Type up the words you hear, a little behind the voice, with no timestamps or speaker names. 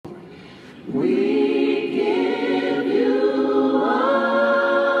We give you all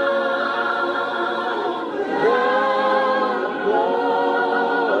the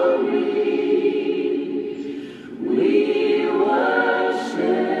glory. We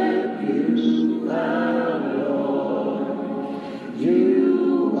worship you, our Lord.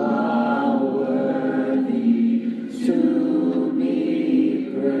 You are worthy to be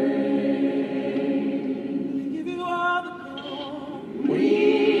praised. We give you all the glory. We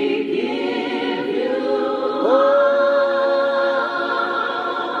give you all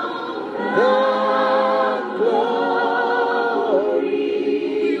the glory.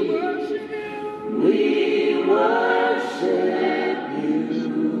 We worship you. We worship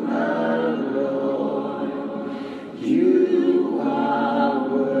you, our Lord. You are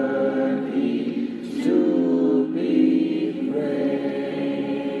worthy to be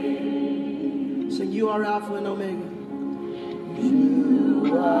praised. Sing, you are Alpha and Omega.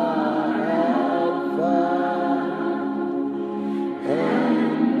 You are Alpha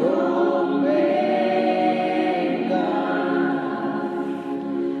and Omega.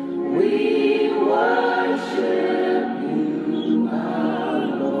 We worship you, our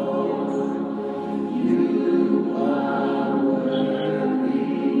Lord. You are worthy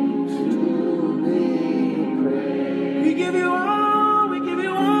to be praised. We give you all, we give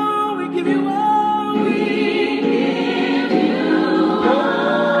you all, we give you all. We give you all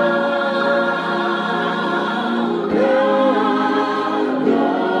the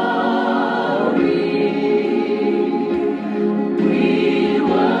glory. We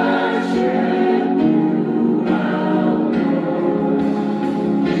worship you, our Lord.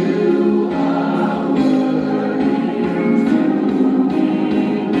 You are worthy to be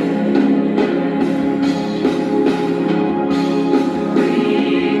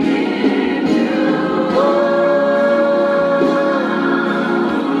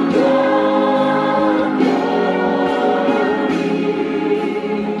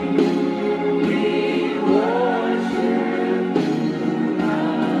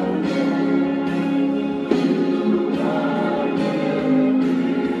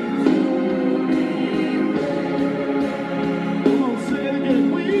Come on, say it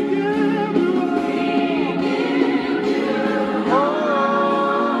again. We give you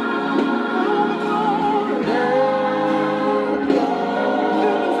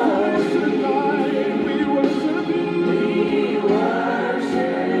we worship you. We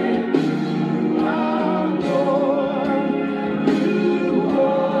worship you, our Lord. You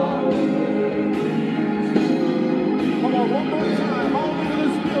are Come on, one more time, all over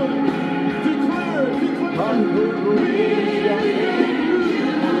this building. Declare it, declare it.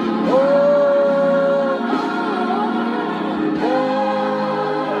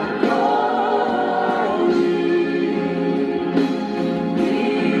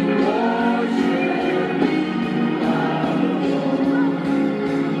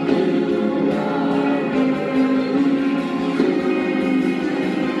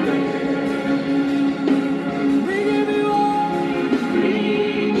 We give you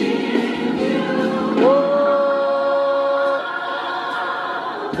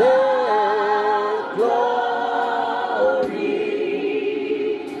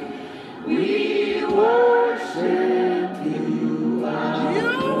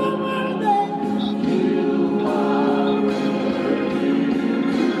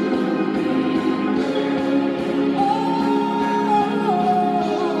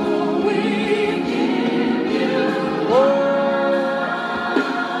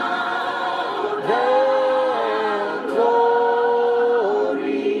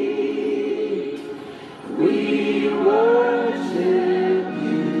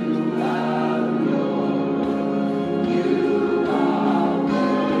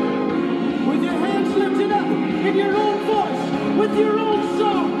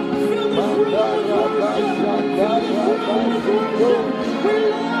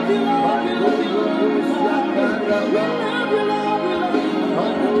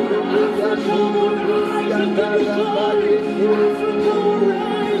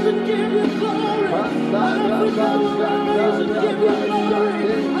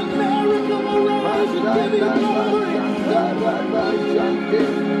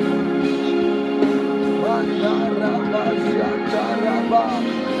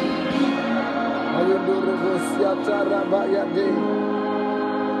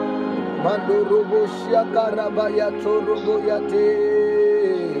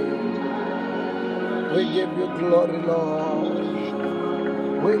We give you glory, Lord.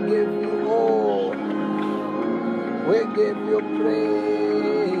 We give you all. We give you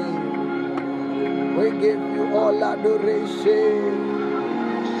praise. We give you all adoration.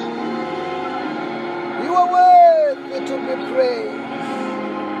 be praised.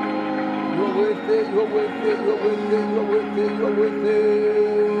 You're worthy, you're worthy, you're worthy, you're worthy, you're worthy.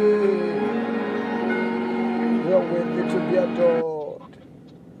 You're worthy to be adored.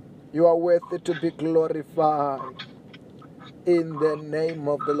 You are worthy to be glorified. In the name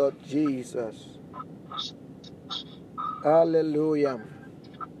of the Lord Jesus. Hallelujah.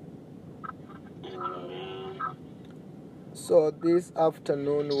 So this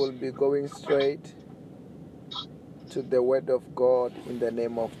afternoon we'll be going straight to the Word of God in the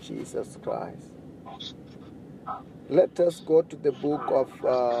name of Jesus Christ. Let us go to the book of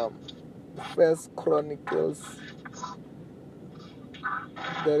 1 Chronicles.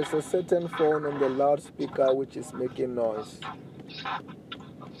 There is a certain phone on the loudspeaker which is making noise.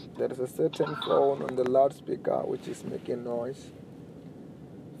 There is a certain phone on the loudspeaker which is making noise.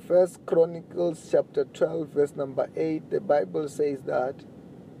 1 Chronicles chapter 12 verse number 8, the Bible says that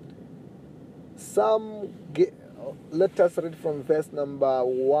let us read from verse number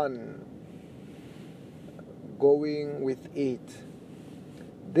 1 going with it.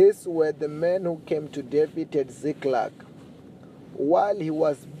 These were the men who came to David at Ziklag while he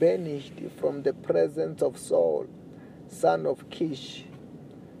was banished from the presence of Saul, son of Kish.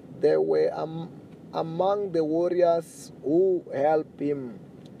 They were among the warriors who helped him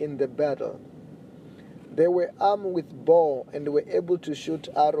in the battle. They were armed with bow and were able to shoot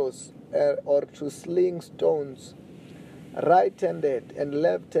arrows or to sling stones, right-handed and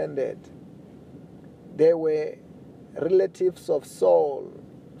left-handed. They were relatives of Saul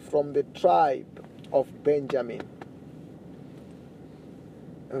from the tribe of Benjamin.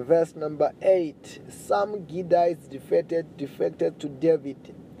 Verse number 8, some Gadites defected to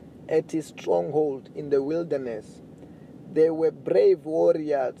David at his stronghold in the wilderness. They were brave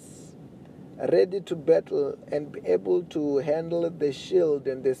warriors, ready to battle and able to handle the shield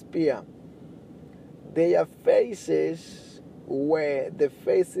and the spear. Their faces were the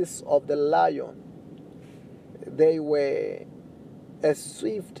faces of the lion. They were as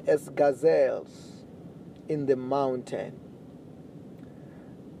swift as gazelles in the mountain.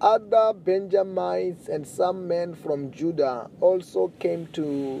 Other Benjamites and some men from Judah also came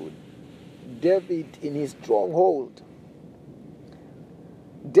to David in his stronghold.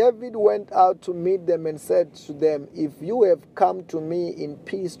 David went out to meet them and said to them, "If you have come to me in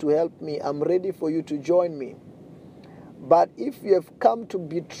peace to help me, I'm ready for you to join me. But if you have come to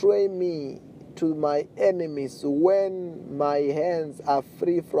betray me to my enemies when my hands are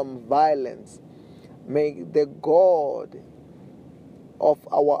free from violence, may the God of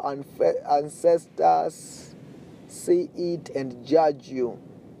our ancestors see it and judge you."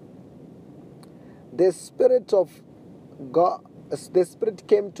 The Spirit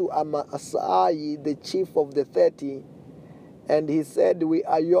came to Amasai, the chief of the 30, and he said, "We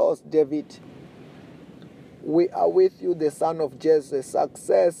are yours, David. We are with you, the son of Jesse.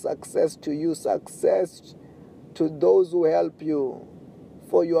 Success to you, success to those who help you,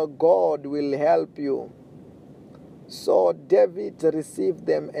 for your God will help you." So David received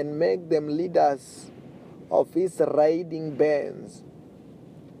them and made them leaders of his raiding bands.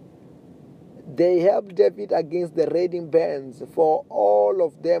 They helped David against the raiding bands, for all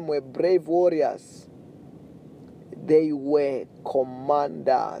of them were brave warriors. They were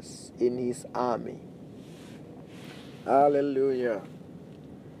commanders in his army. Hallelujah.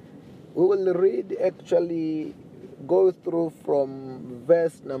 We will go through from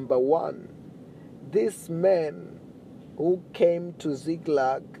verse number 1. This man who came to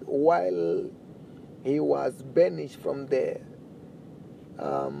Ziklag while he was banished from the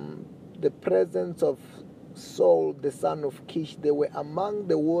presence of Saul, the son of Kish, they were among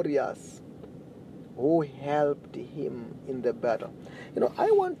the warriors who helped him in the battle.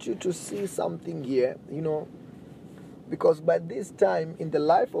 I want you to see something here, because by this time in the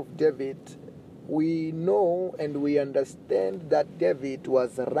life of David, we know and we understand that David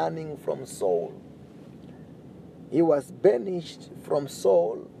was running from Saul. He was banished from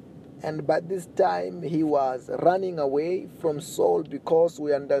Saul, and by this time he was running away from Saul, because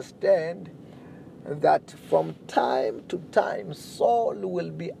we understand that from time to time Saul will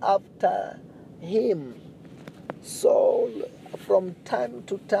be after him. Saul, from time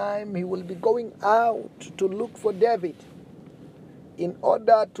to time, he will be going out to look for David in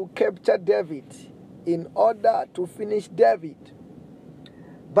order to capture David, in order to finish David.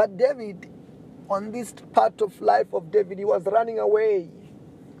 But David, on this part of life of David, he was running away.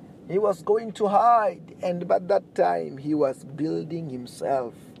 He was going to hide, and by that time he was building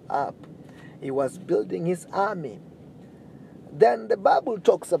himself up. He was building his army. Then the Bible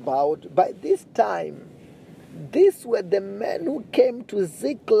talks about, by this time, these were the men who came to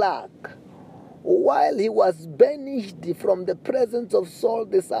Ziklag while he was banished from the presence of Saul,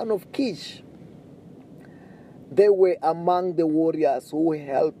 the son of Kish, they were among the warriors who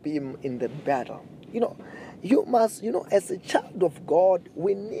helped him in the battle. You must, as a child of God,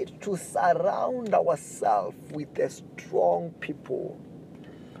 we need to surround ourselves with a strong people.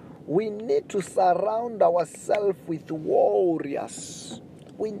 We need to surround ourselves with warriors.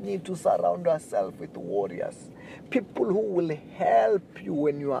 We need to surround ourselves with warriors. People who will help you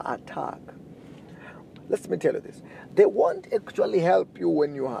when you are attacked. Let me tell you this. They won't actually help you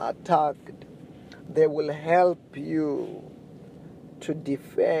when you are attacked. They will help you to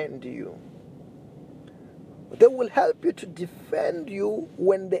defend you. They will help you to defend you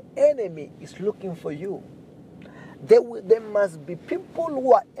when the enemy is looking for you. There must be people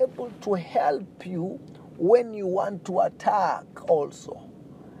who are able to help you when you want to attack also.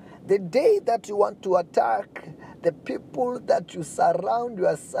 The day that you want to attack, the people that you surround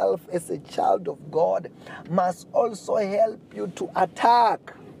yourself as a child of God must also help you to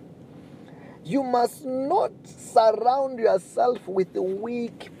attack. You must not surround yourself with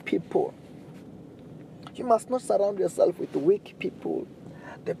weak people. You must not surround yourself with weak people.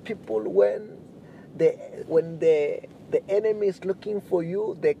 The people when the enemy is looking for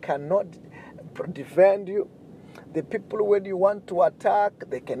you, they cannot defend you. The people when you want to attack,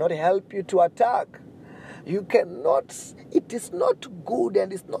 they cannot help you to attack. You cannot, it is not good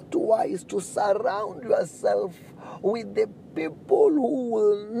and it's not wise to surround yourself with the people who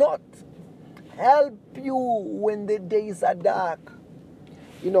will not help you when the days are dark.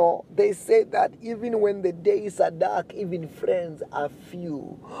 They say that even when the days are dark, even friends are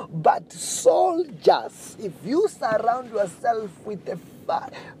few. But soldiers, if you surround yourself with the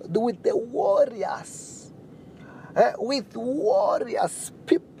warriors,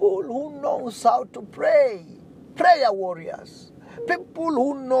 people who knows how to pray, prayer warriors, people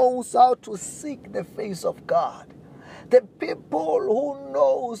who knows how to seek the face of God, the people who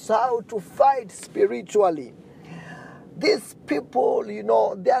knows how to fight spiritually. These people, they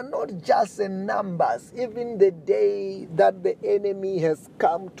are not just in numbers. Even the day that the enemy has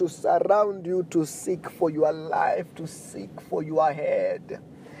come to surround you, to seek for your life, to seek for your head,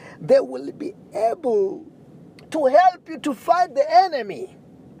 they will be able to help you to fight the enemy.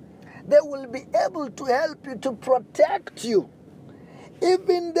 They will be able to help you to protect you.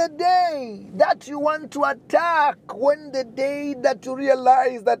 Even the day that you want to attack, when the day that you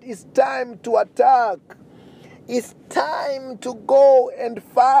realize that it's time to attack, it's time to go and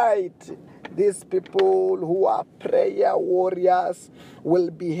fight. These people who are prayer warriors will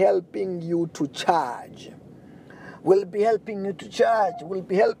be helping you to charge. Will be helping you to charge. Will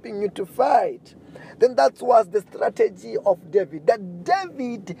be helping you to fight. Then that was the strategy of David. That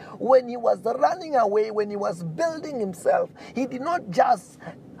David, when he was running away, when he was building himself, he did not just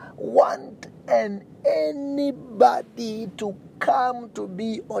want anybody to come to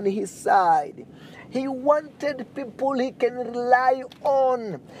be on his side. He wanted people he can rely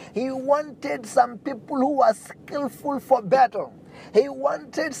on. He wanted some people who were skillful for battle. He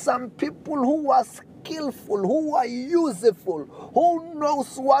wanted some people who were skillful, who are useful, who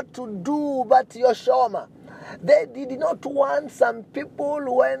knows what to do but Yoshoma. They did not want some people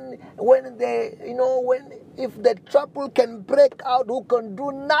when they, if the trouble can break out, who can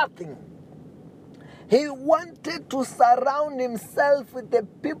do nothing. He wanted to surround himself with the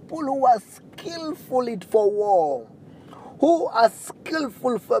people who are skillful for war, who are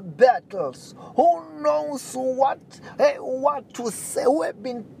skillful for battles, who knows what to say, who have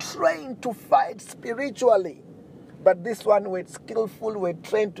been trained to fight spiritually. But this one were skillful, were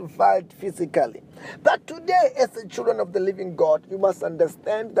trained to fight physically. But today, as the children of the living God, you must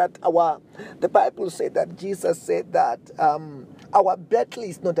understand that the Bible said that Jesus said that our battle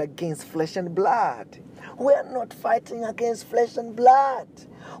is not against flesh and blood. We are not fighting against flesh and blood.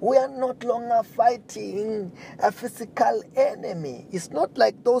 We are not longer fighting a physical enemy. It's not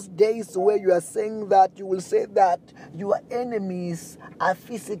like those days where you are saying that you will say that your enemies are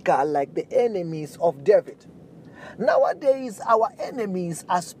physical, like the enemies of David. Nowadays, our enemies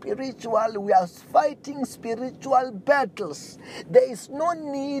are spiritual. We are fighting spiritual battles. There is no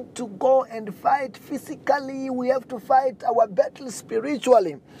need to go and fight physically. We have to fight our battle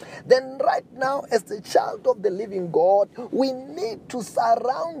spiritually. Then right now, as the child of the living God, we need to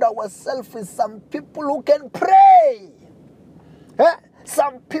surround ourselves with some people who can pray.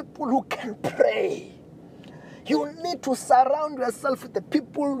 Some people who can pray. You need to surround yourself with the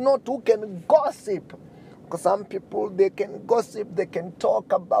people not who can gossip. Some people, they can gossip, they can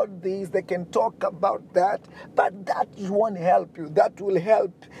talk about this, they can talk about that, but that won't help you. That will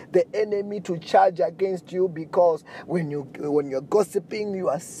help the enemy to charge against you, because when you're gossiping, you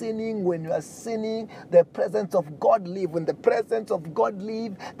are sinning. When you are sinning, the presence of God leaves. When the presence of God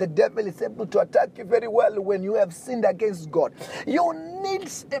leaves, the devil is able to attack you very well when you have sinned against God. You need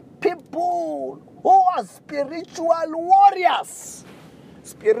people who are spiritual warriors.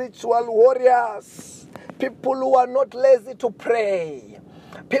 Spiritual warriors. People who are not lazy to pray.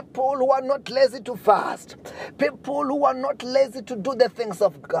 People who are not lazy to fast. People who are not lazy to do the things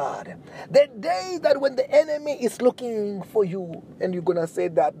of God. The day that when the enemy is looking for you, and you're going to say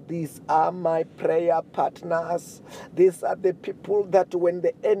that these are my prayer partners. These are the people that when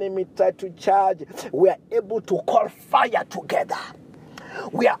the enemy tries to charge, we are able to call fire together.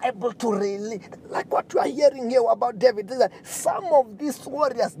 We are able to release, like what we are hearing here about David. That some of these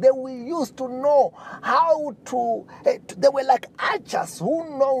warriors, they were used to know how to, they were like archers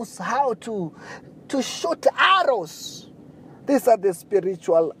who knows how to shoot arrows. These are the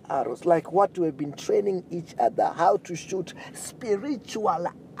spiritual arrows, like what we've been training each other, how to shoot spiritual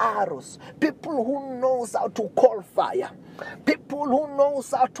arrows. People who knows how to call fire. People who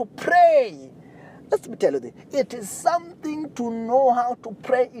knows how to pray. Let me tell you this. It is something to know how to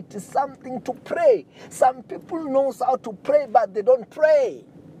pray. It is something to pray. Some people know how to pray, but they don't pray.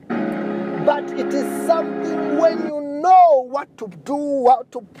 But it is something when you know what to do, how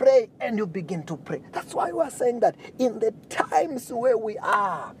to pray, and you begin to pray. That's why we are saying that in the times where we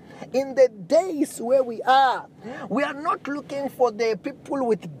are, in the days where we are not looking for the people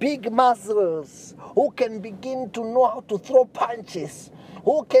with big muscles who can begin to know how to throw punches,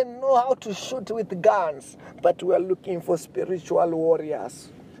 who can know how to shoot with guns, but we are looking for spiritual warriors,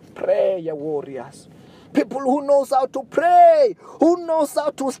 prayer warriors, people who knows how to pray, who knows how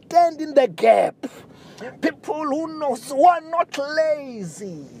to stand in the gap, people who are not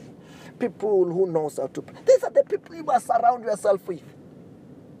lazy, people who knows how to pray. These are the people you must surround yourself with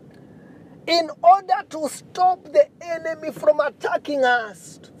in order to stop the enemy from attacking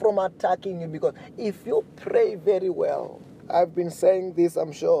us, from attacking you. Because if you pray very well, I've been saying this,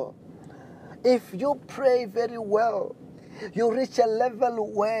 I'm sure. If you pray very well, you reach a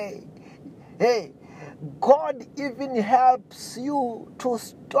level where, God even helps you to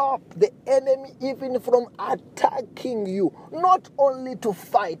stop the enemy even from attacking you, not only to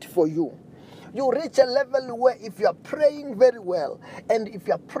fight for you. You reach a level where if you are praying very well, and if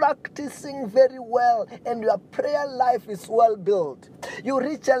you are practicing very well, and your prayer life is well built, you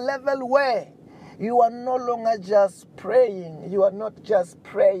reach a level where you are no longer just praying. You are not just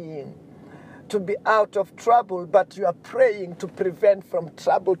praying to be out of trouble, but you are praying to prevent from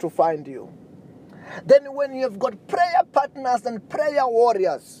trouble to find you. Then when you've got prayer partners and prayer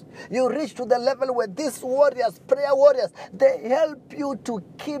warriors, you reach to the level where these warriors, prayer warriors, they help you to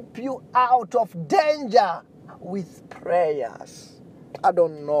keep you out of danger with prayers. I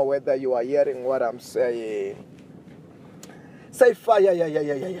don't know whether you are hearing what I'm saying. Say fire,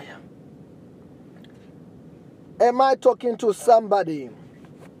 yeah. Am I talking to somebody?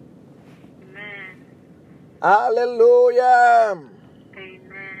 Amen. Hallelujah. Amen.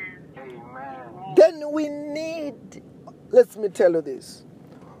 Then we need, let me tell you this,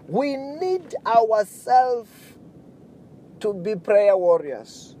 we need ourselves to be prayer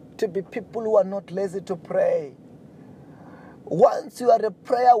warriors, to be people who are not lazy to pray. Once you are a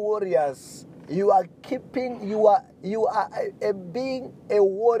prayer warriors, you are being a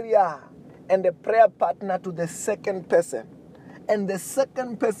warrior and a prayer partner to the second person. And the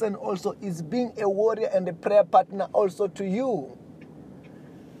second person also is being a warrior and a prayer partner also to you.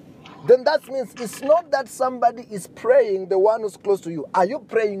 Then that means it's not that somebody is praying, the one who's close to you. Are you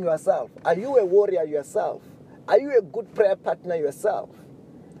praying yourself? Are you a warrior yourself? Are you a good prayer partner yourself?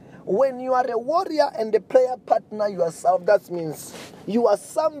 When you are a warrior and a prayer partner yourself, that means you are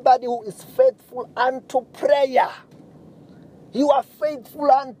somebody who is faithful unto prayer. You are faithful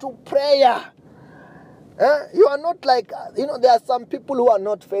unto prayer. You are not like, there are some people who are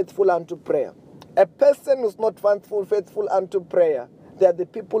not faithful unto prayer. A person who's not faithful unto prayer, they are the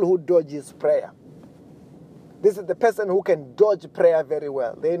people who dodges prayer. This is the person who can dodge prayer very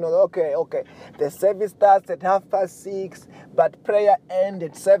well. They know, okay, the service starts at 6:30, but prayer ends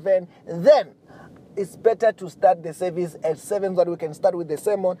at 7. Then it's better to start the service at 7 so that we can start with the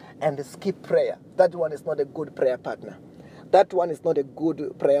sermon and skip prayer. That one is not a good prayer partner. That one is not a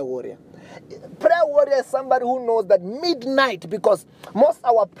good prayer warrior. Prayer warrior is somebody who knows that midnight, because most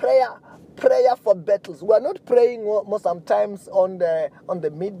our prayer for battles, we are not praying most sometimes on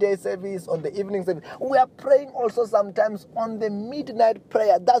the midday service, on the evening service. We are praying also sometimes on the midnight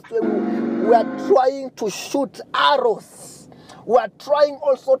prayer. That's where We are trying to shoot arrows. We are trying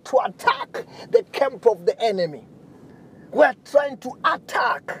also to attack the camp of the enemy. We are trying to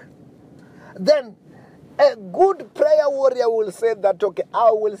attack. Then a good prayer warrior will say that, okay,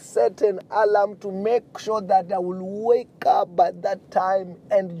 I will set an alarm to make sure that I will wake up by that time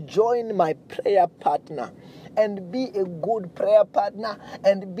and join my prayer partner and be a good prayer partner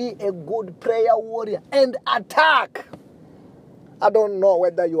and be a good prayer warrior and attack. I don't know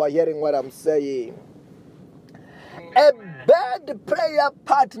whether you are hearing what I'm saying. A bad prayer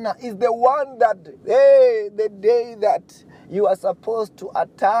partner is the one that, hey, the day that you are supposed to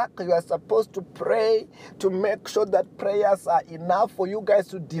attack, you are supposed to pray to make sure that prayers are enough for you guys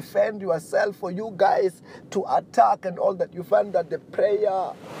to defend yourself, for you guys to attack and all that. You find that the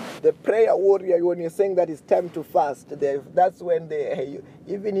prayer warrior, when you're saying that it's time to fast, that's when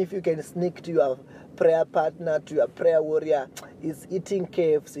even if you can sneak to your prayer partner, to your prayer warrior, is eating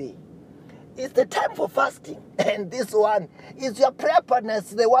KFC. It's the time for fasting. And this one is your prayer partner,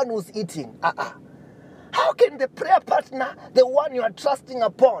 is the one who's eating. How can the prayer partner, the one you are trusting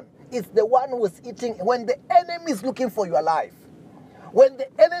upon, is the one who is eating when the enemy is looking for your life? When the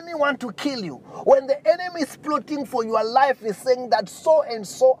enemy wants to kill you, when the enemy is plotting for your life, is saying that so and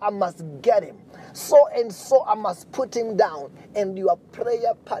so I must get him, so and so I must put him down, and your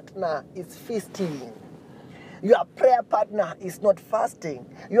prayer partner is feasting. Your prayer partner is not fasting.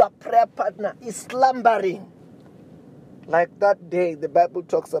 Your prayer partner is slumbering. Like that day the Bible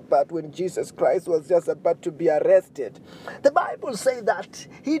talks about when Jesus Christ was just about to be arrested. The Bible says that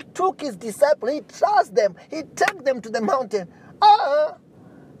he took his disciples, he trusts them, he took them to the mountain.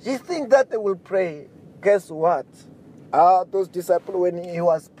 You think that they will pray? Guess what? Those disciples, when he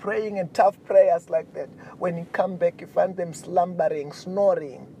was praying in tough prayers like that, when he come back, you find them slumbering,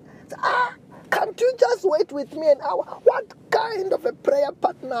 snoring. Can't you just wait with me an hour? What kind of a prayer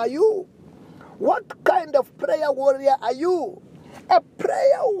partner are you? What kind of prayer warrior are you? A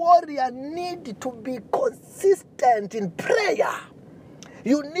prayer warrior needs to be consistent in prayer.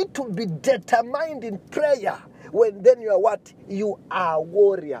 You need to be determined in prayer. When then you are what? You are a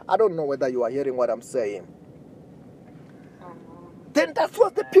warrior. I don't know whether you are hearing what I'm saying. Then that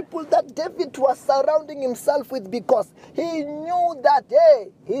was the people that David was surrounding himself with, because he knew that,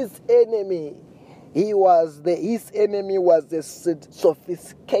 hey, his enemy was a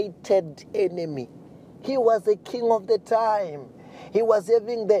sophisticated enemy. He was a king of the time. He was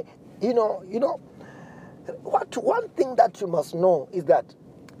having one thing that you must know is that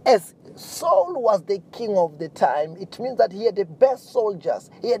as Saul was the king of the time, it means that he had the best soldiers,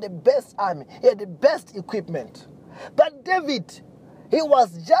 he had the best army, he had the best equipment. But David, he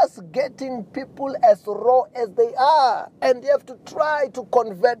was just getting people as raw as they are. And you have to try to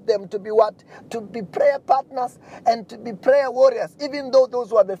convert them to be what? To be prayer partners and to be prayer warriors. Even though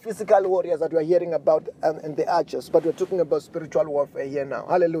those were the physical warriors that we are hearing about and the archers. But we're talking about spiritual warfare here now.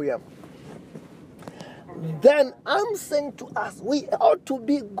 Hallelujah. Then I'm saying to us, we ought to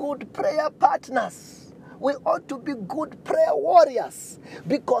be good prayer partners. We ought to be good prayer warriors.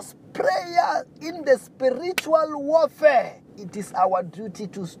 Because prayer in the spiritual warfare, it is our duty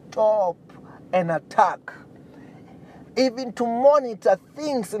to stop and attack. Even to monitor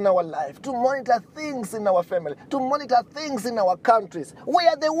things in our life, to monitor things in our family, to monitor things in our countries. We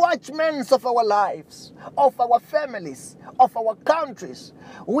are the watchmen of our lives, of our families, of our countries.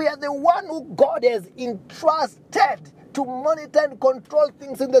 We are the one who God has entrusted to monitor and control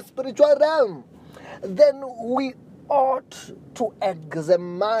things in the spiritual realm. Then we ought to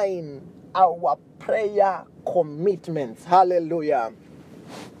examine our prayer commitments. Hallelujah.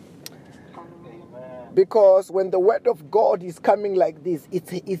 Because when the word of God is coming like this,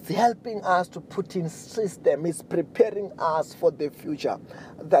 it's helping us to put in system. It's preparing us for the future.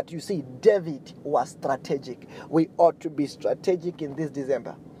 That you see, David was strategic. We ought to be strategic in this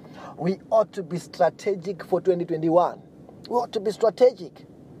December. We ought to be strategic for 2021. We ought to be strategic.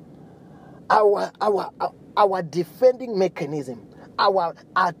 Our defending mechanism, our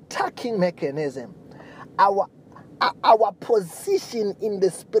attacking mechanism, our position in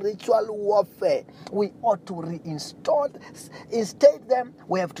the spiritual warfare, we ought to reinstate them.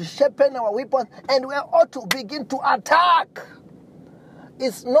 We have to sharpen our weapons, and we ought to begin to attack.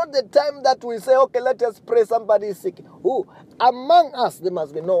 It's not the time that we say, okay, let us pray, somebody is sick. Among us, there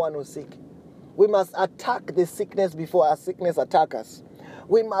must be no one who's sick. We must attack the sickness before our sickness attack us.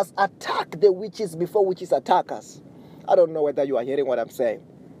 We must attack the witches before witches attack us. I don't know whether you are hearing what I'm saying.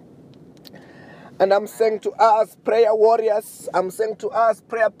 And I'm saying to us, prayer warriors, I'm saying to us,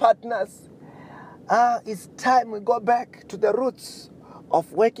 prayer partners, it's time we go back to the roots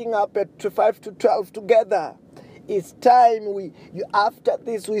of waking up at 5 to 12 together It's time after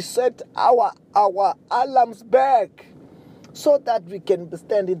this we set our alarms back so that we can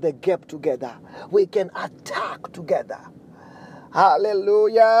stand in the gap together. We can attack together.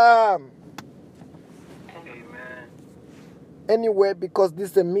 Hallelujah. Amen. Anyway, because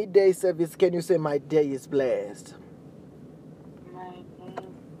this is a midday service, can you say my day is blessed?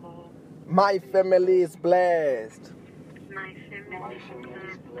 My family is blessed. My family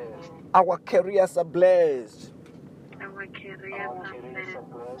is blessed. Our careers are blessed. Our careers are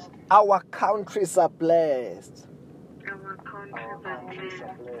blessed. Our countries are blessed. Our countries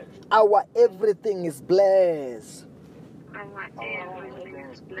are blessed. Our everything is blessed. Our everything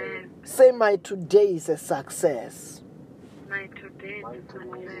is blessed. Say my today is a success. My today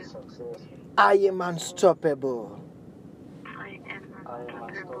is a success. I am unstoppable. I am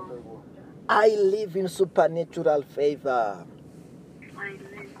unstoppable. I live in supernatural favor. I live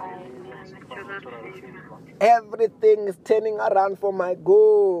in supernatural favor. Everything is turning around for my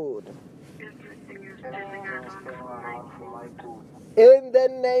good. Everything is turning around for my good. In the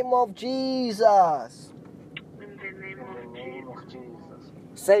name of Jesus. In the name of Jesus.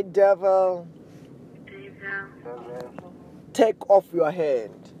 Say, devil, take off your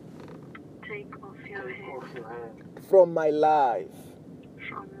hand take off your hand from my life,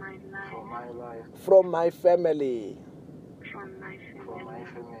 from my life, from my family, from my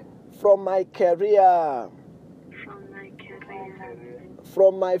family, from my career, from my career,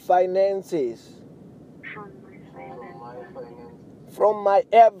 from my finances, from my finance, from my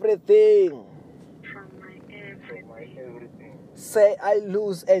everything. from my everything. Say, I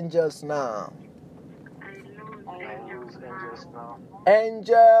lose angels now. I lose angels now.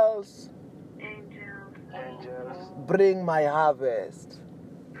 Angels, Angels, bring my harvest,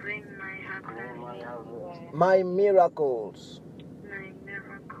 bring my harvest, my miracles,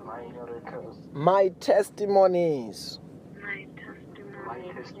 my miracles, my testimonies, my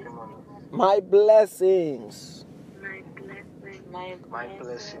testimony, my blessings. my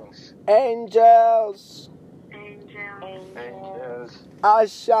blessings. Angels, Angels,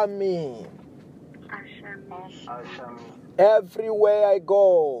 usher me usher me everywhere I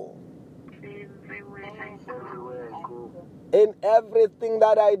go, everywhere I go, in everything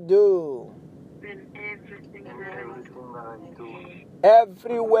that I do, in everything that I do,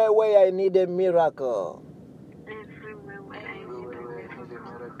 everywhere where I need a miracle. everywhere where I need a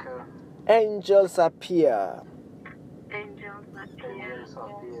miracle. Angels appear. Angels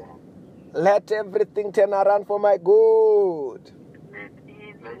appear. Let everything turn around for my good. Let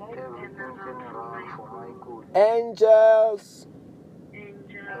everything turn around for my good. Angels,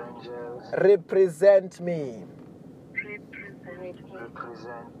 Angels, represent me.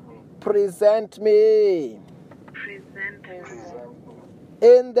 represent me. Present me. Present me.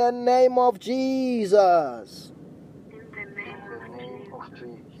 In the name of Jesus. In the name of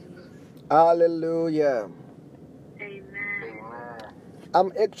Jesus. Hallelujah. Amen.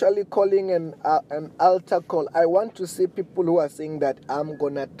 I'm actually calling an altar call. I want to see people who are saying that I'm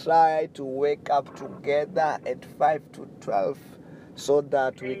going to try to wake up together at 5 to 12 so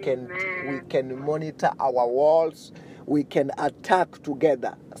that we can monitor our walls. We can attack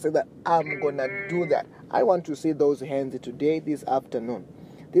together. I say that I'm going to do that. I want to see those hands today, this afternoon.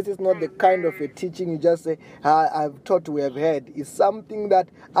 This is not the kind of a teaching you just say, I've thought we have heard. It's something that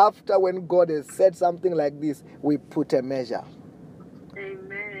after when God has said something like this, we put a measure.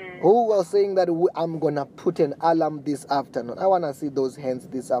 Amen. Who was saying that I'm going to put an alarm this afternoon? I want to see those hands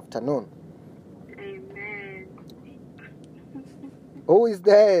this afternoon. Amen. Who is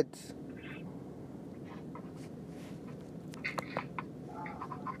that?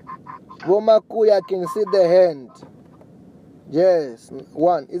 Bomakuya, I can see the hand. Yes,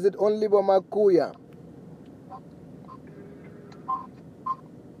 one. Is it only Bomakuya?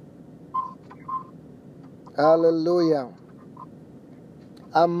 Hallelujah.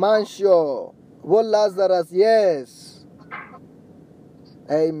 Amancio. What Lazarus? Yes.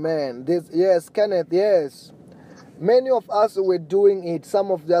 Amen. Yes, Kenneth, yes. Many of us were doing it.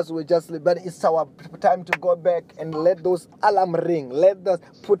 Some of us were just, but it's our time to go back and let those alarm ring. Let us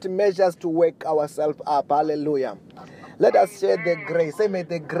put measures to wake ourselves up. Hallelujah. Let us share the grace. Say, may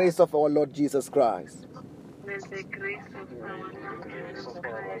the grace of our Lord Jesus Christ, May the grace of our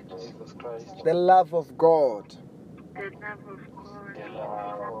Lord Jesus Christ, the love of God, the love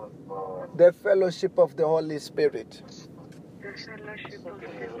of God, the fellowship of the Holy Spirit the fellowship of the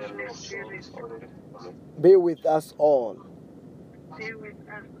Holy Spirit be with us all. be with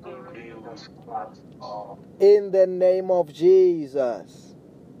us all. In the name of Jesus.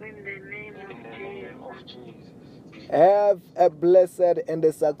 In the name of Jesus. Have a blessed and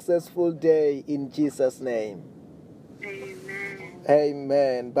a successful day in Jesus' name.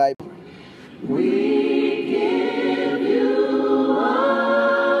 Amen. Bye. We give you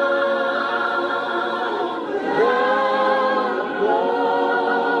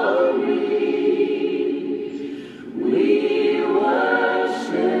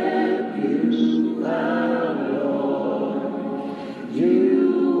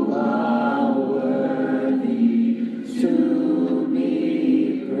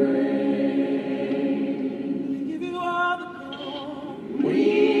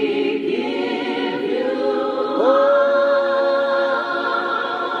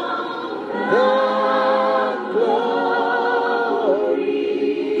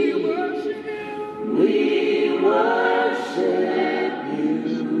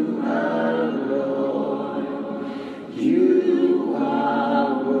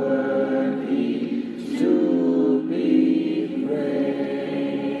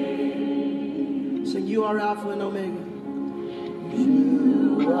You are Alpha and Omega.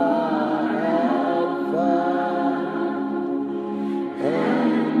 You are Alpha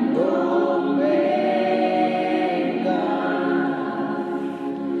and Omega.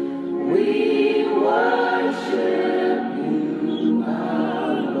 We worship you,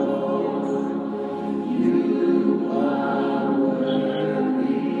 our Lord. You are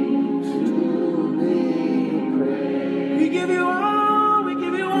worthy to be praised. We give you all, we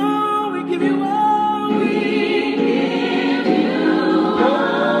give you all, we give you all.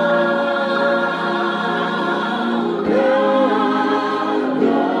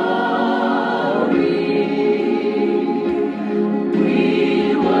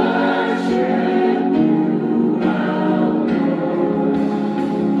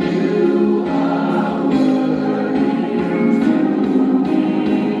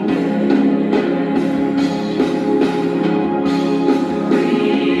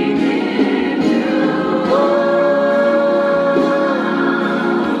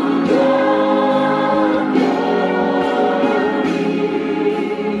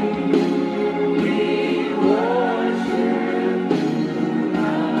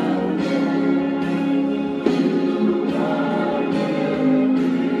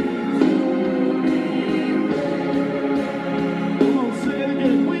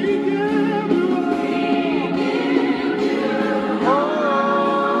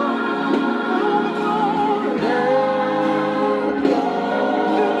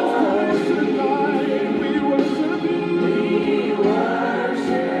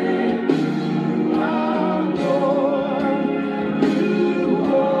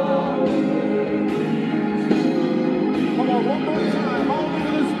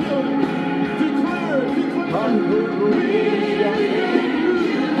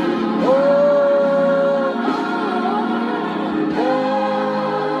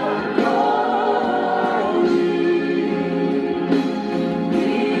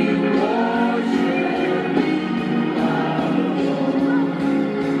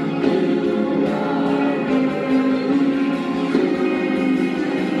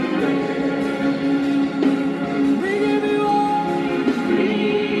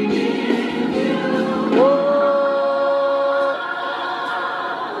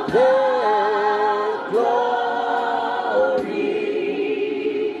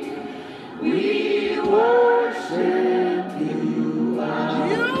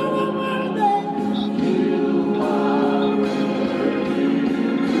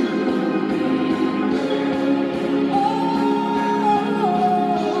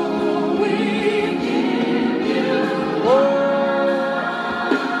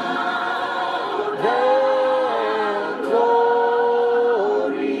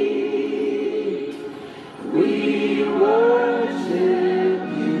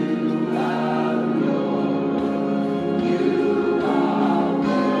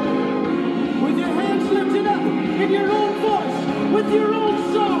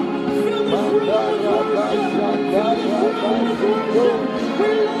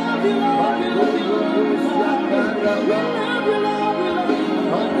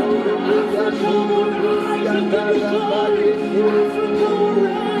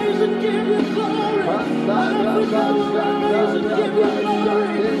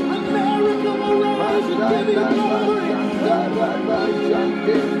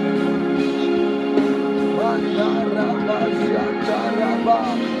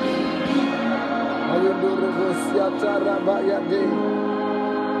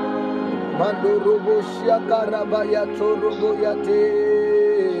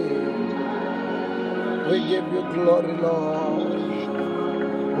 We give you glory, Lord.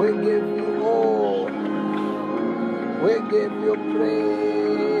 We give you all. We give you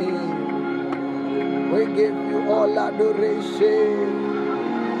praise. We give you all adoration.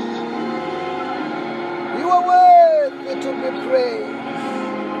 You are worthy to be praised.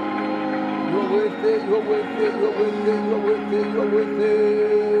 You are worthy, you are worthy, you are worthy, you are worthy, you are worthy.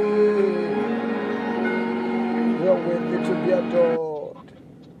 You are worthy to be adored.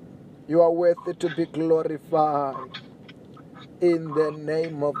 You are worthy to be glorified. In the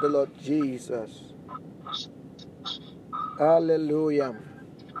name of the Lord Jesus. Hallelujah.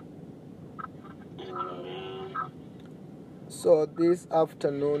 So this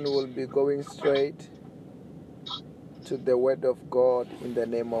afternoon we'll be going straight to the Word of God in the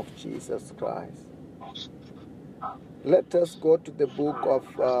name of Jesus Christ. Let us go to the book of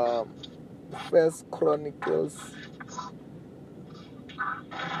First Chronicles.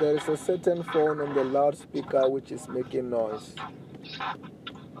 There is a certain phone on the loudspeaker which is making noise.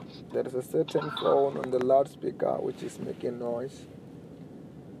 There is a certain phone on the loudspeaker which is making noise.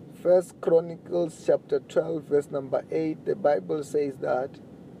 First Chronicles chapter 12 verse number 8, the Bible says that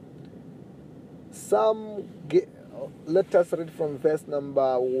let us read from verse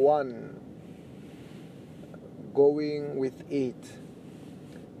number 1 going with it.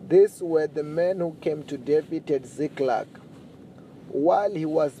 These were the men who came to David at Ziklag while he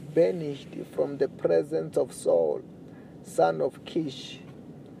was banished from the presence of Saul, son of Kish.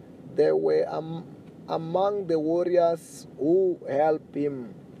 They were among the warriors who helped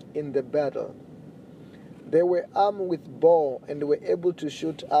him in the battle. They were armed with bow and were able to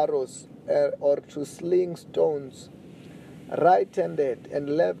shoot arrows or to sling stones, right-handed and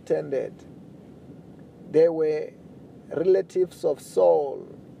left-handed. They were relatives of Saul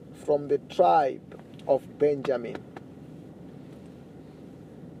from the tribe of Benjamin.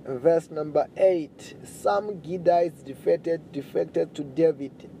 Verse number 8, some Gadites defected to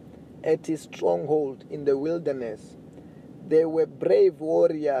David at his stronghold in the wilderness. They were brave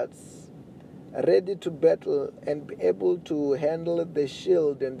warriors, ready to battle and able to handle the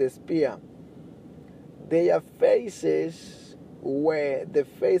shield and the spear. Their faces were the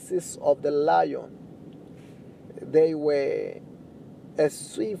faces of the lion. They were as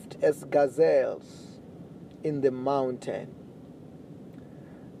swift as gazelles in the mountain.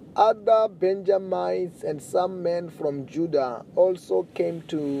 Other Benjamites and some men from Judah also came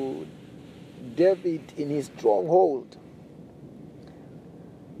to David in his stronghold.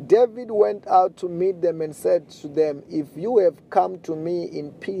 David went out to meet them and said to them, "If you have come to me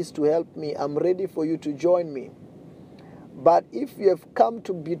in peace to help me, I'm ready for you to join me. But if you have come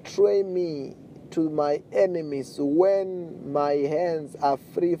to betray me to my enemies when my hands are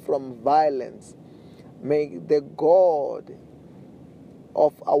free from violence, may the God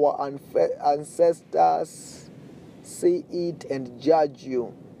of our ancestors see it and judge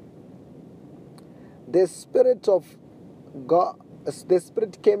you." The Spirit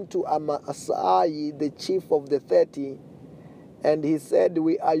came to Amasai, the chief of the 30, and he said,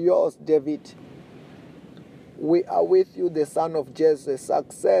 "We are yours, David. We are with you, the son of Jesse.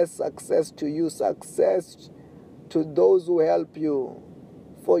 Success to you, success to those who help you,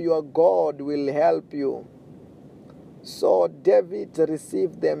 for your God will help you." So David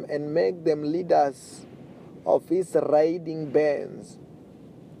received them and made them leaders of his raiding bands.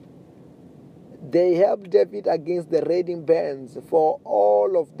 They helped David against the raiding bands, for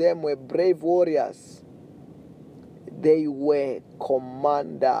all of them were brave warriors. They were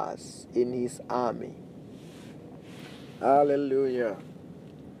commanders in his army. Hallelujah.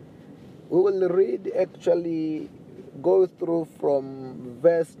 We will go through from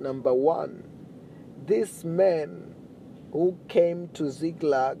verse number 1. This man who came to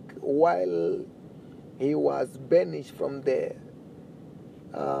Ziklag while he was banished from the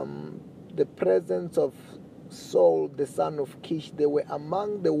presence of Saul, the son of Kish, they were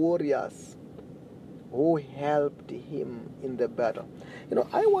among the warriors who helped him in the battle.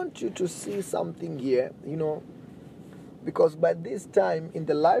 I want you to see something here, because by this time in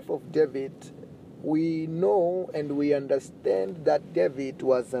the life of David, we know and we understand that David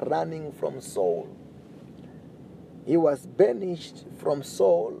was running from Saul. He was banished from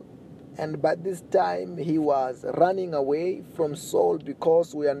Saul, and by this time he was running away from Saul,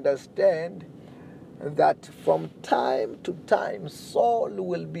 because we understand that from time to time Saul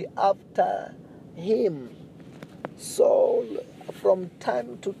will be after him. Saul, from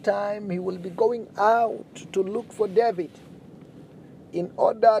time to time, he will be going out to look for David in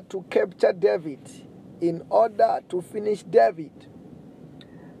order to capture David, in order to finish David.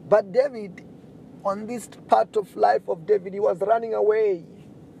 But David, on this part of life of David, he was running away.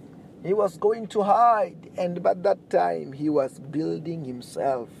 He was going to hide, and by that time he was building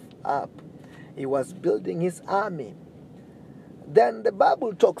himself up. He was building his army. Then the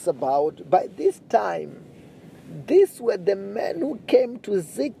Bible talks about, by this time, these were the men who came to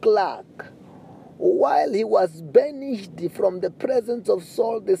Ziklag while he was banished from the presence of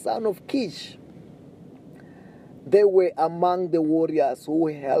Saul, the son of Kish. They were among the warriors who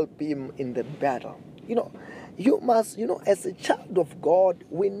helped him in the battle. As a child of God,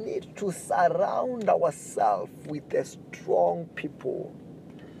 we need to surround ourselves with a strong people.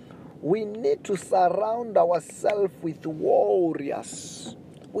 We need to surround ourselves with warriors.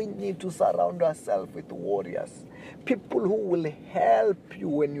 We need to surround ourselves with warriors. People who will help you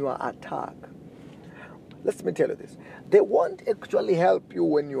when you are attacked. Let me tell you this. They won't actually help you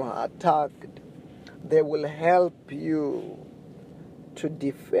when you are attacked. They will help you to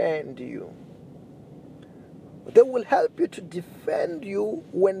defend you. They will help you to defend you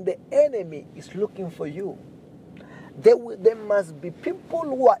when the enemy is looking for you. There must be people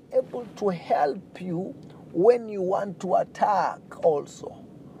who are able to help you when you want to attack also.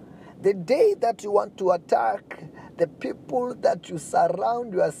 The day that you want to attack, the people that you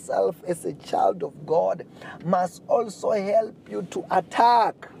surround yourself as a child of God must also help you to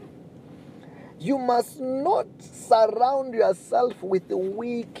attack. You must not surround yourself with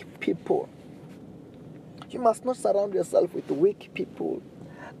weak people. You must not surround yourself with weak people.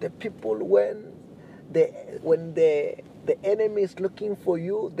 The people when the enemy is looking for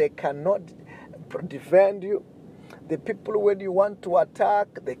you, they cannot defend you. The people when you want to attack,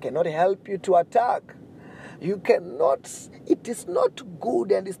 they cannot help you to attack. You cannot, it is not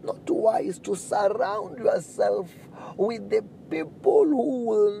good and it's not wise to surround yourself with the people who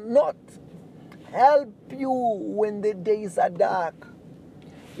will not help you when the days are dark.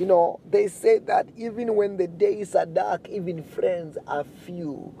 They say that even when the days are dark, even friends are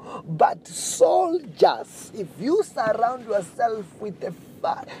few. But soldiers, if you surround yourself with the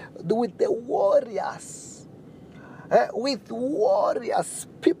warriors,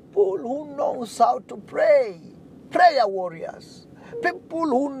 people who knows how to pray, prayer warriors, people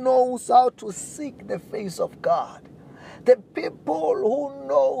who knows how to seek the face of God, the people who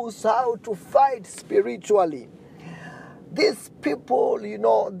knows how to fight spiritually. These people, they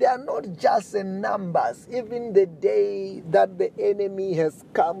are not just in numbers. Even the day that the enemy has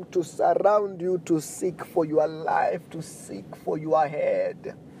come to surround you, to seek for your life, to seek for your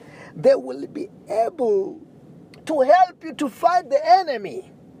head, they will be able to help you to fight the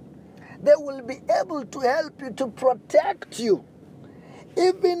enemy. They will be able to help you to protect you.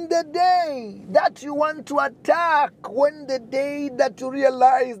 Even the day that you want to attack, when the day that you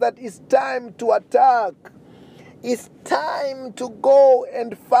realize that it's time to attack, it's time to go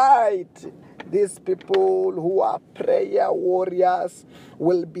and fight. These people who are prayer warriors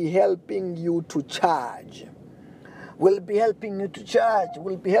will be helping you to charge. Will be helping you to charge.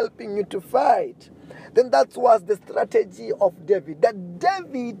 Will be helping you to fight. Then that was the strategy of David. That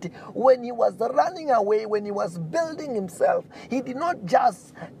David, when he was running away, when he was building himself, he did not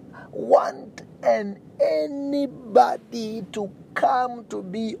just want anybody to come to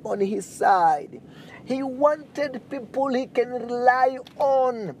be on his side. He wanted people he can rely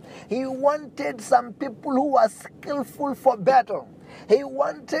on. He wanted some people who are skillful for battle. He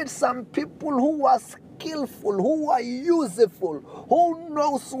wanted some people who are skillful, who are useful, who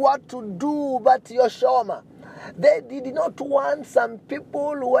knows what to do but Yoshoma. They did not want some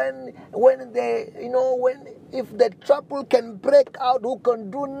people if the trouble can break out, who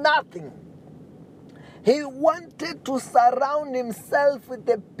can do nothing. He wanted to surround himself with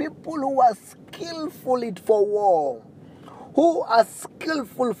the people who are skillful for war, who are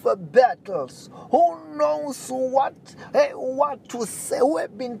skillful for battles, who knows what to say, who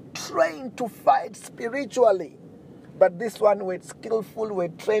have been trained to fight spiritually. But this one were skillful, were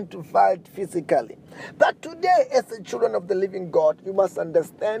trained to fight physically. But today, as the children of the living God, you must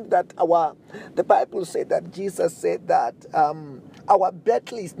understand that the Bible said that Jesus said that our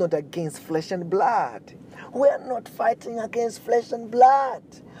battle is not against flesh and blood. We are not fighting against flesh and blood.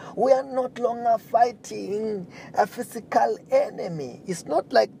 We are not longer fighting a physical enemy. It's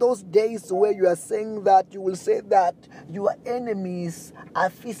not like those days where you are saying that you will say that your enemies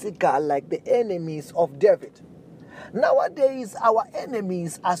are physical, like the enemies of David. Nowadays, our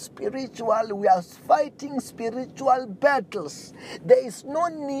enemies are spiritual. We are fighting spiritual battles. There is no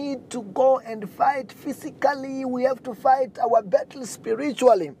need to go and fight physically. We have to fight our battles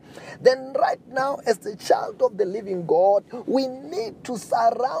spiritually. Then right now, as the child of the living God, we need to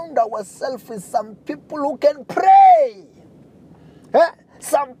surround ourselves with some people who can pray.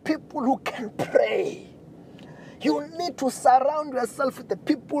 Some people who can pray. You need to surround yourself with the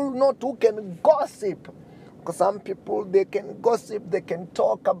people not who can gossip, Because some people, they can gossip, they can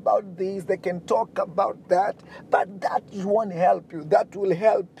talk about this, they can talk about that, but that won't help you. That will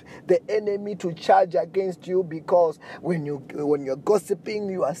help the enemy to charge against you, because when you're gossiping,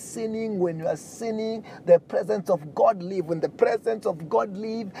 you are sinning. When you are sinning, the presence of God leaves. When the presence of God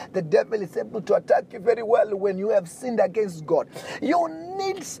leaves, the devil is able to attack you very well when you have sinned against God. You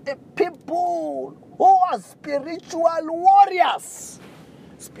need people who are spiritual warriors.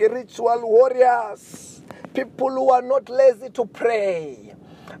 Spiritual warriors. People who are not lazy to pray.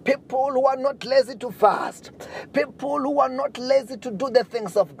 People who are not lazy to fast. People who are not lazy to do the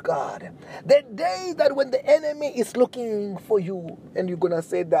things of God. The day that when the enemy is looking for you, and you're going to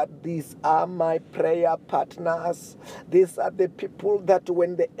say that these are my prayer partners. These are the people that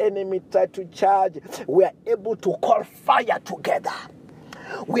when the enemy tried to charge, we are able to call fire together.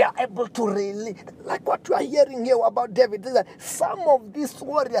 We are able to really, like what we are hearing here about David, is that some of these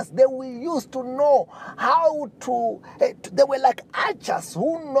warriors, they were used to know how to, they were like archers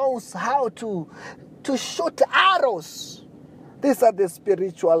who knows how to shoot arrows. These are the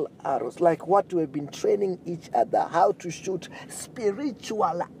spiritual arrows, like what we've been training each other, how to shoot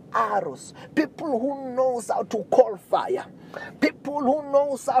spiritual arrows. People who knows how to call fire. People who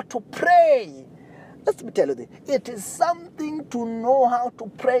knows how to pray. Let me tell you this. It is something to know how to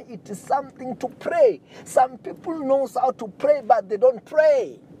pray. It is something to pray. Some people knows how to pray, but they don't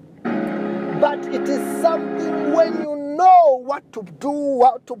pray. But it is something when you know what to do,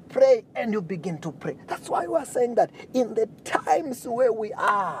 how to pray, and you begin to pray. That's why we are saying that in the times where we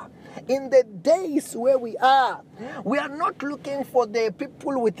are, in the days where we are not looking for the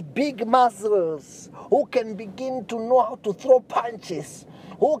people with big muscles who can begin to know how to throw punches,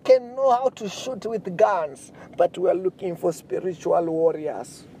 who can know how to shoot with guns, but we are looking for spiritual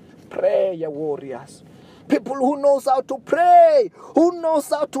warriors, prayer warriors, people who knows how to pray, who knows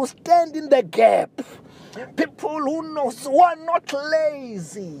how to stand in the gap, people who are not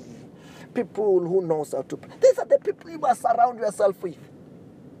lazy, people who knows how to pray. These are the people you must surround yourself with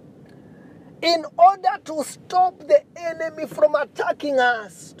in order to stop the enemy from attacking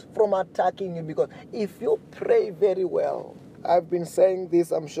us, from attacking you. Because if you pray very well, I've been saying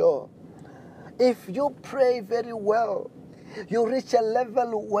this, I'm sure. If you pray very well, you reach a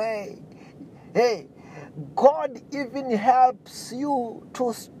level where, God even helps you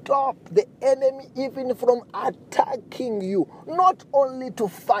to stop the enemy even from attacking you, not only to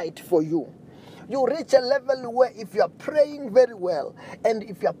fight for you. You reach a level where if you are praying very well, and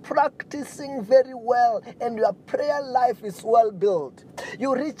if you are practicing very well, and your prayer life is well built,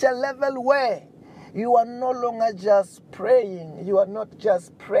 you reach a level where you are no longer just praying. You are not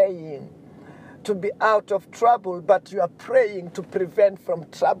just praying to be out of trouble, but you are praying to prevent from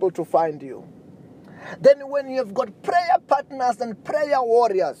trouble to find you. Then when you've got prayer partners and prayer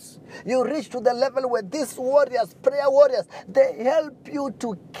warriors, you reach to the level where these warriors, prayer warriors, they help you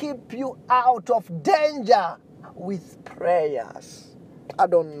to keep you out of danger with prayers. I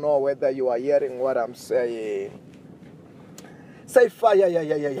don't know whether you are hearing what I'm saying. Say fire,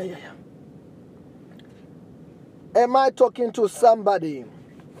 yeah. Am I talking to somebody?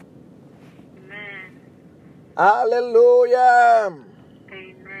 Amen. Hallelujah.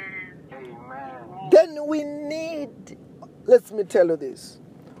 Amen. Then we need, let me tell you this.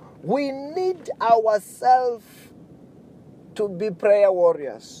 We need ourselves to be prayer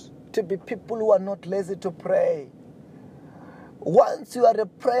warriors, to be people who are not lazy to pray. Once you are a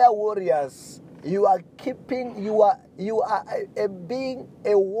prayer warriors, you are being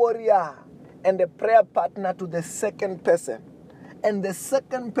a warrior and a prayer partner to the second person. And the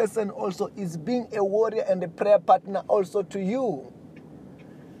second person also is being a warrior and a prayer partner also to you.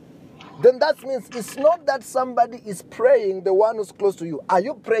 Then that means it's not that somebody is praying, the one who's close to you. Are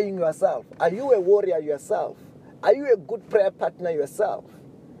you praying yourself? Are you a warrior yourself? Are you a good prayer partner yourself?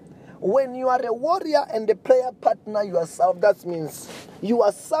 When you are a warrior and a prayer partner yourself, that means you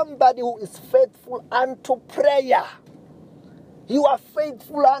are somebody who is faithful unto prayer. You are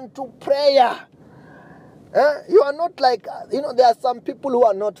faithful unto prayer. You are not like, there are some people who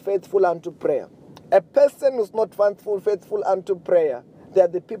are not faithful unto prayer. A person who's not faithful unto prayer, they are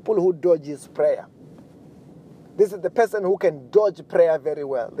the people who dodges prayer. This is the person who can dodge prayer very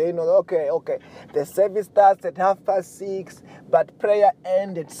well. They know, okay, the service starts at 6:30, but prayer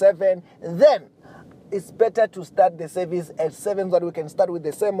ends at 7. Then it's better to start the service at 7 so that we can start with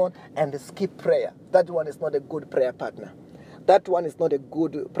the sermon and skip prayer. That one is not a good prayer partner. That one is not a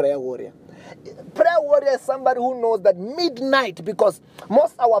good prayer warrior. Prayer warrior is somebody who knows that midnight, because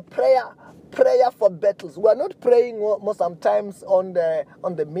most our prayer prayer for battles. We are not praying more sometimes on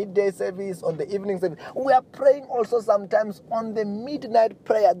the midday service, on the evening service. We are praying also sometimes on the midnight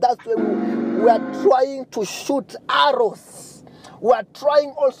prayer. That's where we are trying to shoot arrows. We are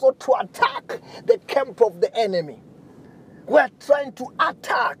trying also to attack the camp of the enemy. We are trying to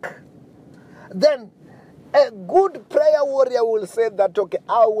attack. Then a good prayer warrior will say that, okay,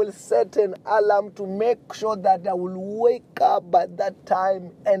 I will set an alarm to make sure that I will wake up at that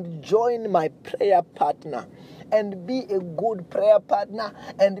time and join my prayer partner and be a good prayer partner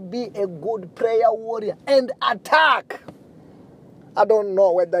and be a good prayer warrior and attack. I don't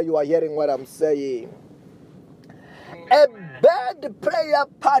know whether you are hearing what I'm saying. A bad prayer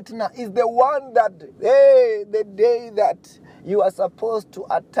partner is the one that, the day that you are supposed to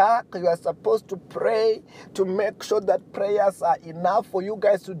attack, you are supposed to pray to make sure that prayers are enough for you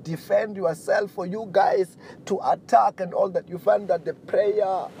guys to defend yourself, for you guys to attack and all that. You find that the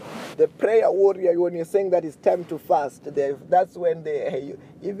prayer warrior, when you're saying that it's time to fast, that's when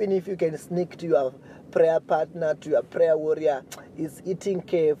even if you can sneak to your prayer partner, to your prayer warrior, is eating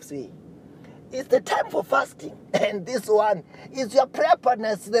KFC. It's the time for fasting. And this one is your prayer partner,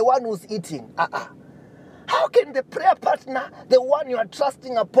 is the one who's eating. How can the prayer partner, the one you are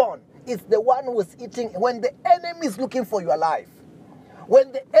trusting upon, is the one who's eating when the enemy is looking for your life?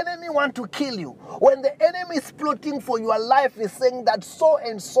 When the enemy wants to kill you, when the enemy is plotting for your life, is saying that so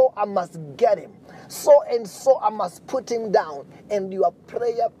and so I must get him, so and so I must put him down, and your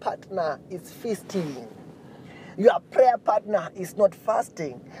prayer partner is feasting. Your prayer partner is not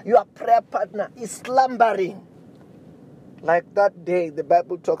fasting. Your prayer partner is slumbering. Like that day the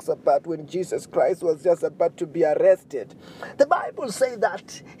Bible talks about when Jesus Christ was just about to be arrested. The Bible says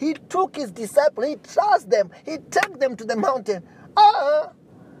that he took his disciples, he trusts them, he took them to the mountain.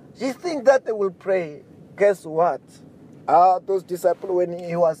 You think that they will pray? Guess what? Those disciples, when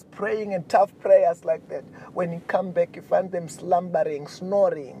he was praying in tough prayers like that, when he come back, you find them slumbering,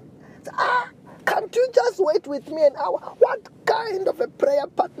 snoring. Can't you just wait with me an hour? What kind of a prayer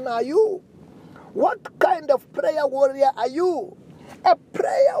partner are you? What kind of prayer warrior are you? A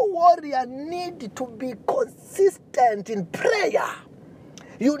prayer warrior needs to be consistent in prayer.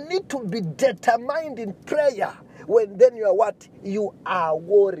 You need to be determined in prayer. When then you are what? You are a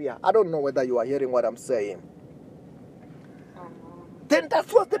warrior. I don't know whether you are hearing what I'm saying. Then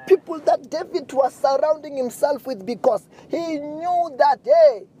that was the people that David was surrounding himself with, because he knew that,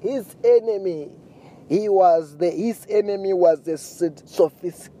 his enemy, his enemy was a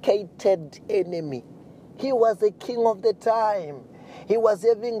sophisticated enemy. He was a king of the time. He was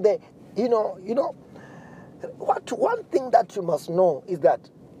having one thing that you must know is that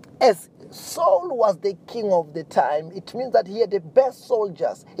as Saul was the king of the time, it means that he had the best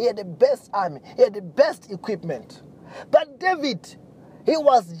soldiers, he had the best army, he had the best equipment. But David, he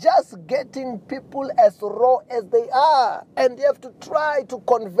was just getting people as raw as they are. And you have to try to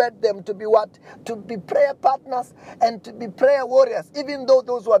convert them to be what? To be prayer partners and to be prayer warriors. Even though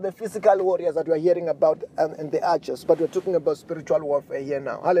those were the physical warriors that we're hearing about and the archers. But we're talking about spiritual warfare here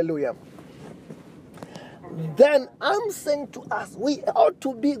now. Hallelujah. Then I'm saying to us, we ought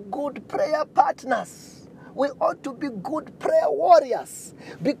to be good prayer partners. We ought to be good prayer warriors.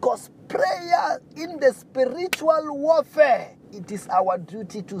 Because prayer in the spiritual warfare, it is our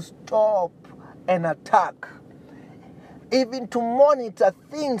duty to stop and attack. Even to monitor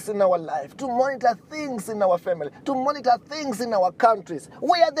things in our life, to monitor things in our family, to monitor things in our countries.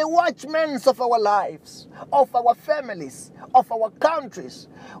 We are the watchmen of our lives, of our families, of our countries.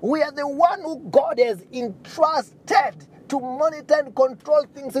 We are the one who God has entrusted to monitor and control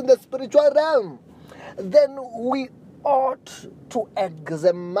things in the spiritual realm. Then we ought to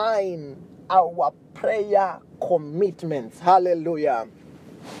examine our prayer commitments. Hallelujah.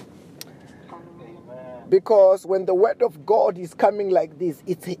 Because when the word of God is coming like this,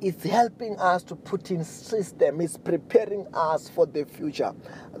 it's helping us to put in system. It's preparing us for the future.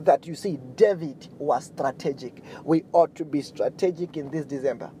 That you see, David was strategic. We ought to be strategic in this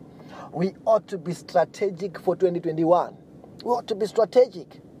December. We ought to be strategic for 2021. We ought to be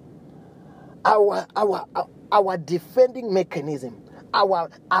strategic. Our defending mechanism, our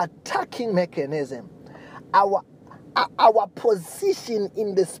attacking mechanism, our position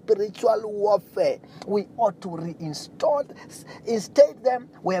in the spiritual warfare, we ought to reinstate them.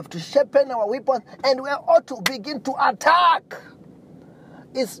 We have to sharpen our weapons, and we ought to begin to attack.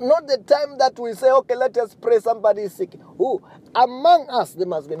 It's not the time that we say, okay, let us pray, somebody is sick. Who? Among us, there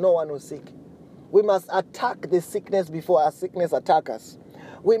must be no one who's sick. We must attack the sickness before our sickness attack us.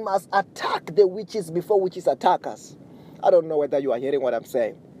 We must attack the witches before witches attack us. I don't know whether you are hearing what I'm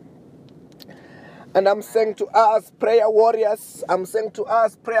saying. And I'm saying to us, prayer warriors, I'm saying to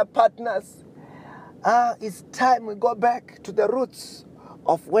us, prayer partners, it's time we go back to the roots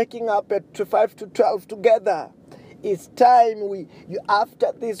of waking up at 5 to 12 together. It's time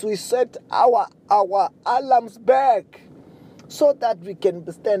after this we set our alarms back so that we can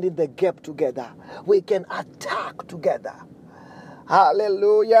stand in the gap together. We can attack together.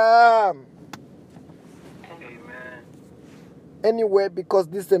 Hallelujah. Amen. Anyway, because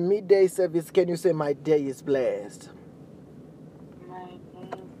this is a midday service, can you say my day is blessed?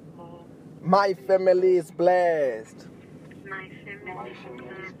 My family is blessed. My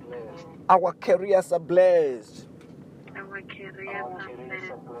family is blessed. Our careers are blessed. Our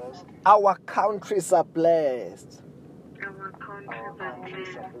careers are blessed. Our countries are blessed. Our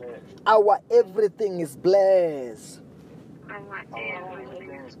countries are blessed. Our everything is blessed. Our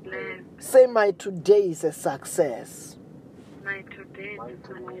everything is blessed. Say my today is a success. My today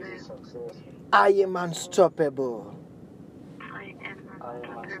is success. I am unstoppable. I am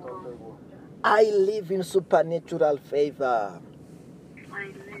unstoppable. I live in supernatural favor. I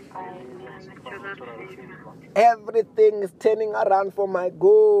live in supernatural favor. Everything is turning around for my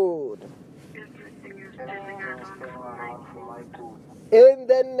good. Everything is turning around for my good. In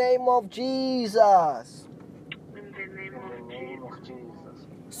the name of Jesus. In the name of Jesus.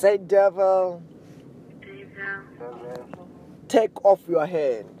 Say, devil, Devil, take off your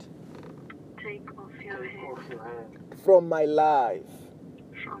hand take off your hand from my life,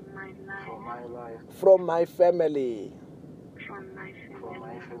 from my life, from my family, from my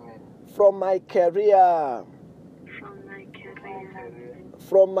family, from my career, from my career,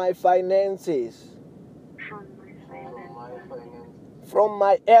 from my finances, from my finances, from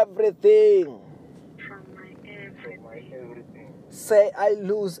my everything. from my everything. Say, I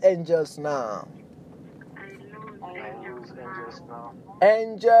lose angels now. I lose angels now.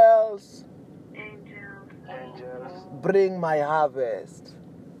 Angels, Angels, bring my harvest,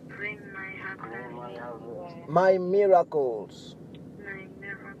 bring my harvest, my miracles,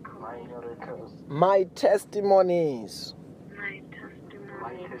 my miracles, my testimonies, my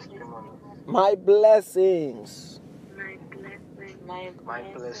testimony, my blessings. my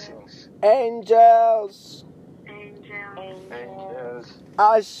blessings. Angels, Angels,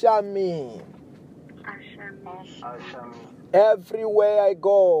 usher me usher me everywhere I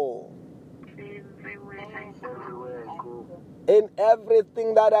go, everywhere I go, in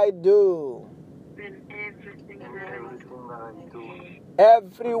everything that I do, in everything that I do,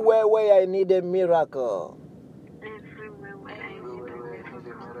 everywhere where I need a miracle. everywhere where I need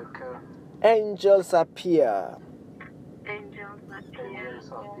a miracle. Angels appear. Angels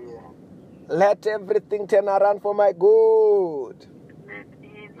appear. Let everything turn around for my good. Let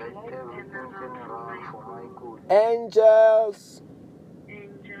everything turn around for my good. Angels,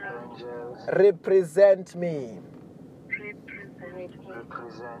 Angels, represent me.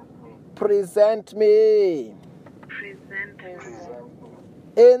 represent me. Present me. Present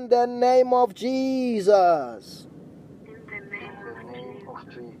me. In the name of Jesus. In the name of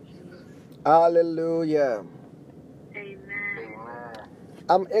Jesus. Hallelujah. Amen.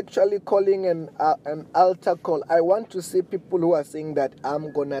 I'm actually calling an altar call. I want to see people who are saying that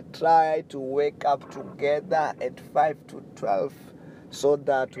I'm going to try to wake up together at 5 to 12 so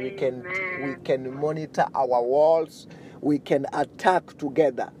that we can monitor our walls. We can attack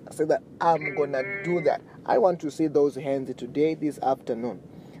together. I say that I'm going to do that. I want to see those hands today, this afternoon.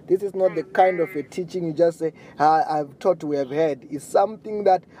 This is not the kind of a teaching you just say, I've taught, we have heard. It's something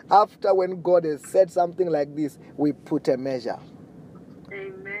that after when God has said something like this, we put a measure.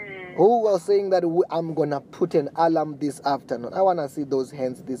 Amen. Who was saying that I'm going to put an alarm this afternoon? I want to see those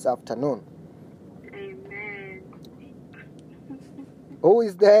hands this afternoon. Amen. Who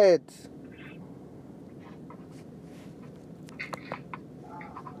is that?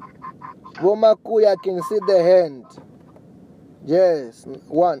 Bomakuya, can see the hand. Yes,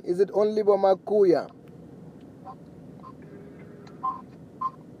 one. Is it only Bomakuya?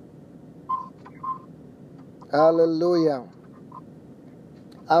 Hallelujah.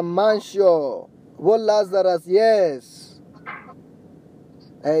 Amancio. Lazarus, yes.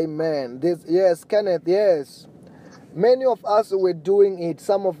 Amen. Yes, Kenneth, yes. Many of us were doing it.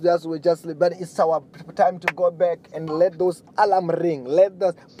 Some of us were just, but it's our time to go back and let those alarm ring. Let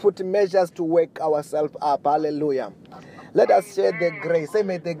us put measures to wake ourselves up. Hallelujah. Let us share the grace. Say,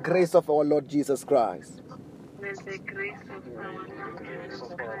 may the grace of our Lord Jesus Christ, May the grace of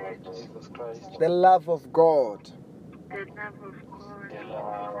our Lord Jesus Christ, the love of God, the love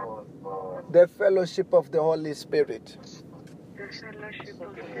of God, the fellowship of the Holy Spirit the fellowship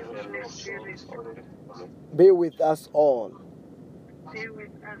of the Holy Spirit be with us all, Be with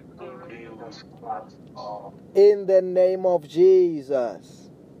us all. In the name of Jesus.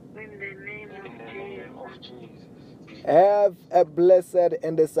 In the name of Jesus. Have a blessed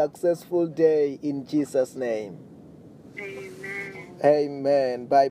and a successful day in Jesus' name. Amen. Amen. Bye.